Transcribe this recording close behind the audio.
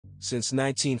Since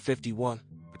 1951,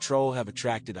 Patrol have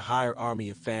attracted a higher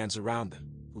army of fans around them,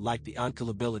 who like the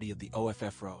unkillability of the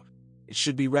OFF road. It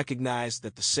should be recognized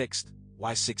that the sixth,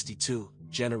 Y62,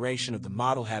 generation of the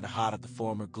model had a hot at the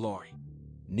former glory.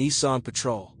 Nissan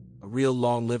Patrol, a real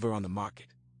long liver on the market,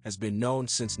 has been known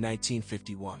since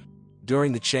 1951.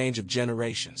 During the change of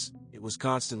generations, it was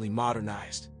constantly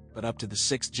modernized, but up to the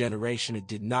sixth generation it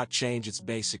did not change its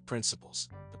basic principles: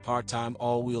 the part-time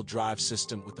all-wheel drive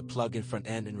system with the plug-in front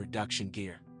end and reduction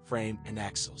gear, frame, and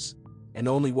axles. And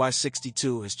only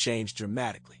Y62 has changed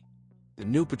dramatically. The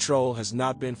new Patrol has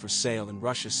not been for sale in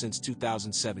Russia since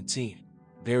 2017.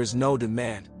 There is no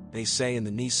demand, they say in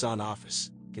the Nissan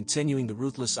office, continuing the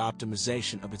ruthless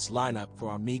optimization of its lineup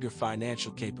for our meager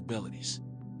financial capabilities.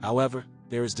 However,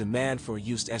 there is demand for a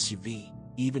used SUV,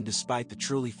 even despite the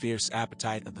truly fierce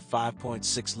appetite of the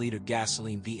 5.6-liter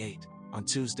gasoline V8. On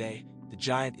Tuesday, the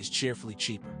Giant is cheerfully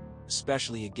cheaper,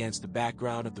 especially against the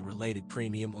background of the related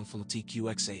premium Infiniti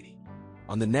QX80.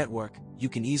 On the network, you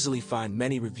can easily find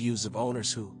many reviews of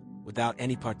owners who, without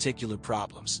any particular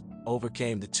problems,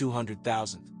 overcame the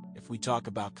 200,000, if we talk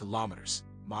about kilometers,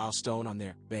 milestone on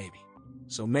their baby.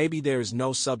 So maybe there is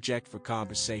no subject for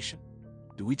conversation.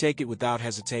 Do we take it without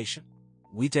hesitation?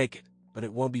 We take it, but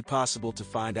it won't be possible to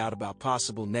find out about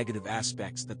possible negative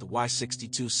aspects that the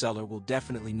Y62 seller will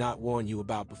definitely not warn you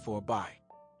about before buying.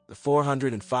 The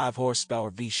 405 horsepower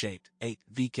V-shaped 8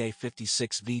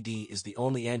 VK56 VD is the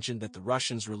only engine that the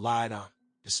Russians relied on,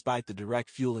 despite the direct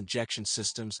fuel injection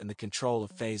systems and the control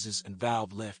of phases and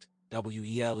valve lift.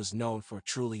 WEL is known for a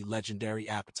truly legendary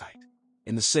appetite.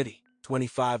 In the city,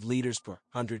 25 liters per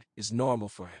 100 is normal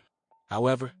for him.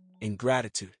 However, in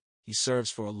gratitude, he serves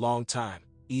for a long time,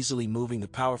 easily moving the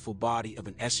powerful body of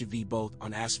an SUV both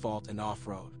on asphalt and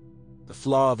off-road. The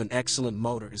flaw of an excellent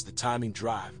motor is the timing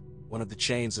drive, one of the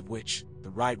chains of which, the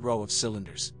right row of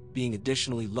cylinders, being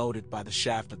additionally loaded by the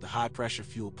shaft of the high-pressure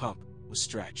fuel pump, was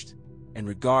stretched. And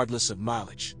regardless of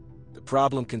mileage, the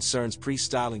problem concerns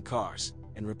pre-styling cars,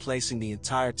 and replacing the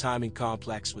entire timing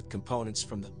complex with components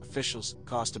from the officials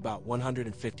cost about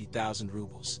 150,000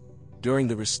 rubles. During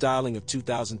the restyling of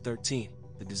 2013,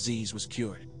 the disease was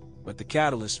cured, but the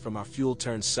catalyst from our fuel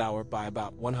turned sour by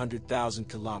about 100,000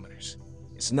 kilometers.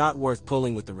 It's not worth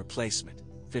pulling with the replacement,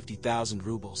 50,000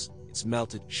 rubles. Its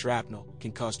melted shrapnel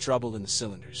can cause trouble in the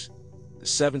cylinders. The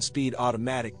 7-speed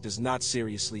automatic does not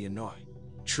seriously annoy.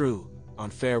 True, on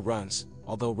fair runs,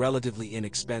 although relatively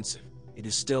inexpensive, it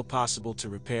is still possible to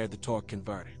repair the torque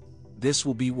converter. This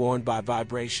will be warned by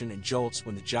vibration and jolts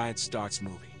when the Giant starts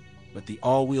moving, but the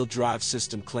all-wheel drive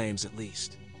system claims at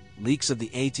least. Leaks of the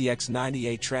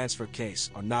ATX-98 transfer case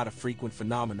are not a frequent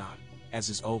phenomenon, as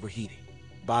is overheating.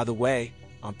 By the way,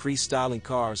 on pre-styling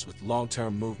cars with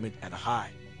long-term movement at a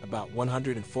high, about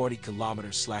 140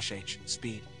 km/h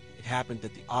speed, it happened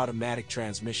that the automatic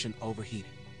transmission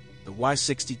overheated. The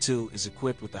Y62 is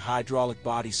equipped with the hydraulic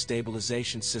body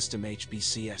stabilization system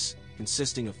HBCS,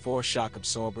 consisting of 4 shock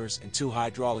absorbers and 2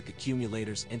 hydraulic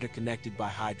accumulators interconnected by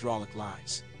hydraulic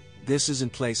lines. This is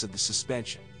in place of the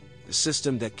suspension. The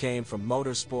system that came from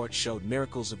Motorsport showed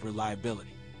miracles of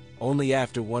reliability. Only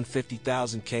after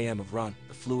 150,000 km of run,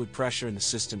 the fluid pressure in the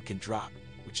system can drop,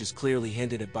 which is clearly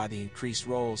hinted at by the increased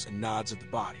rolls and nods of the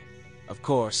body. Of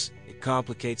course, it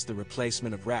complicates the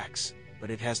replacement of racks, but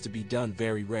it has to be done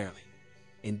very rarely.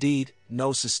 Indeed,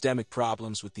 no systemic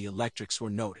problems with the electrics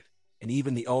were noted, and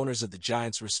even the owners of the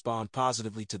Giants respond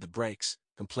positively to the brakes,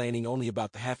 complaining only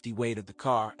about the hefty weight of the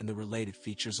car and the related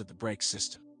features of the brake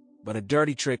system. But a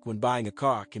dirty trick when buying a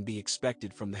car can be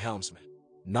expected from the helmsman.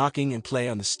 Knocking and play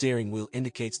on the steering wheel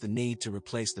indicates the need to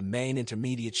replace the main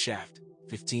intermediate shaft,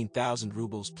 15,000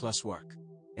 rubles plus work.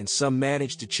 And some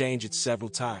manage to change it several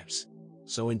times.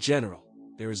 So in general,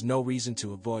 there is no reason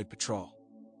to avoid Patrol.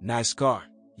 Nice car,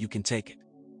 you can take it.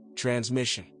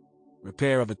 Transmission.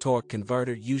 Repair of a torque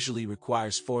converter usually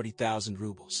requires 40,000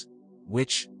 rubles,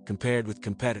 which, compared with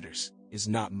competitors, is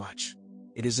not much.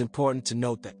 It is important to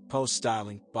note that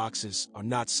post-styling boxes are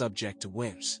not subject to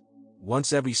whims.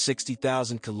 Once every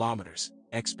 60,000 kilometers,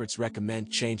 experts recommend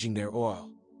changing their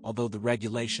oil, although the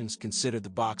regulations consider the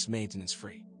box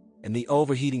maintenance-free. And the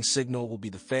overheating signal will be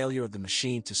the failure of the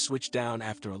machine to switch down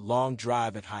after a long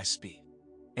drive at high speed.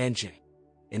 Engine.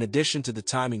 In addition to the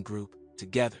timing group,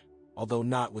 together, although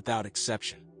not without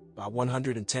exception, by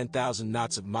 110,000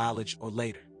 knots of mileage or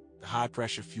later, the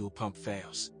high-pressure fuel pump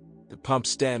fails. The pump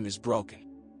stem is broken.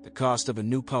 The cost of a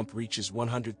new pump reaches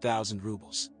 100,000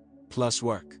 rubles, plus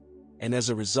work. And as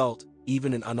a result,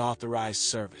 even an unauthorized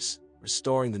service,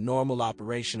 restoring the normal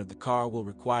operation of the car will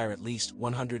require at least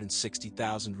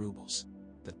 160,000 rubles.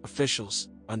 The officials,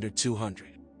 under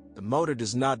 200. The motor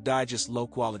does not digest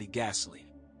low-quality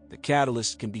gasoline. The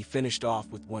catalyst can be finished off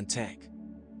with one tank.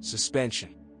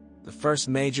 Suspension. The first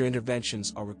major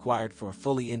interventions are required for a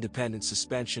fully independent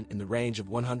suspension in the range of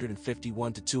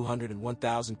 151 to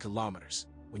 201,000 kilometers,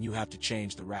 when you have to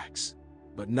change the racks.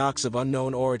 But knocks of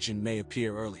unknown origin may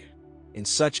appear earlier. In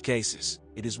such cases,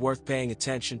 it is worth paying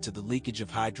attention to the leakage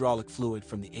of hydraulic fluid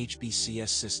from the HBCS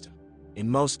system. In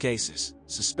most cases,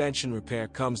 suspension repair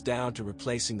comes down to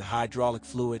replacing the hydraulic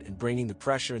fluid and bringing the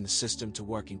pressure in the system to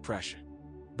working pressure.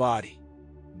 Body.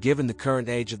 Given the current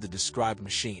age of the described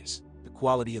machines, the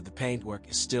quality of the paintwork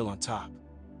is still on top.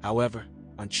 However,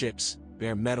 on chips,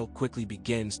 bare metal quickly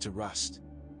begins to rust.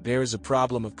 There is a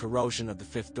problem of corrosion of the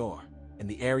fifth door and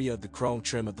the area of the chrome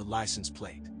trim of the license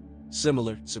plate.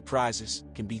 Similar surprises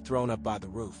can be thrown up by the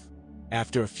roof.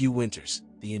 After a few winters,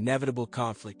 the inevitable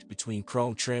conflict between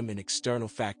chrome trim and external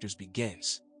factors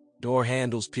begins. Door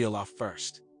handles peel off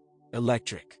first.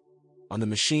 Electric. On the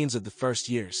machines of the first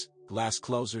years, glass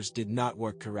closers did not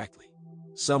work correctly.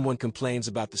 Someone complains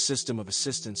about the system of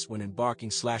assistance when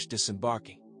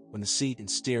embarking/disembarking, when the seat and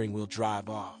steering wheel drive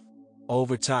off.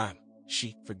 Over time,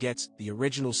 she forgets the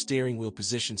original steering wheel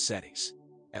position settings.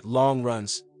 At long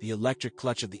runs, the electric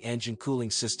clutch of the engine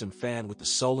cooling system fan with the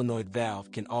solenoid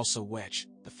valve can also wedge.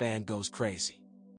 The fan goes crazy.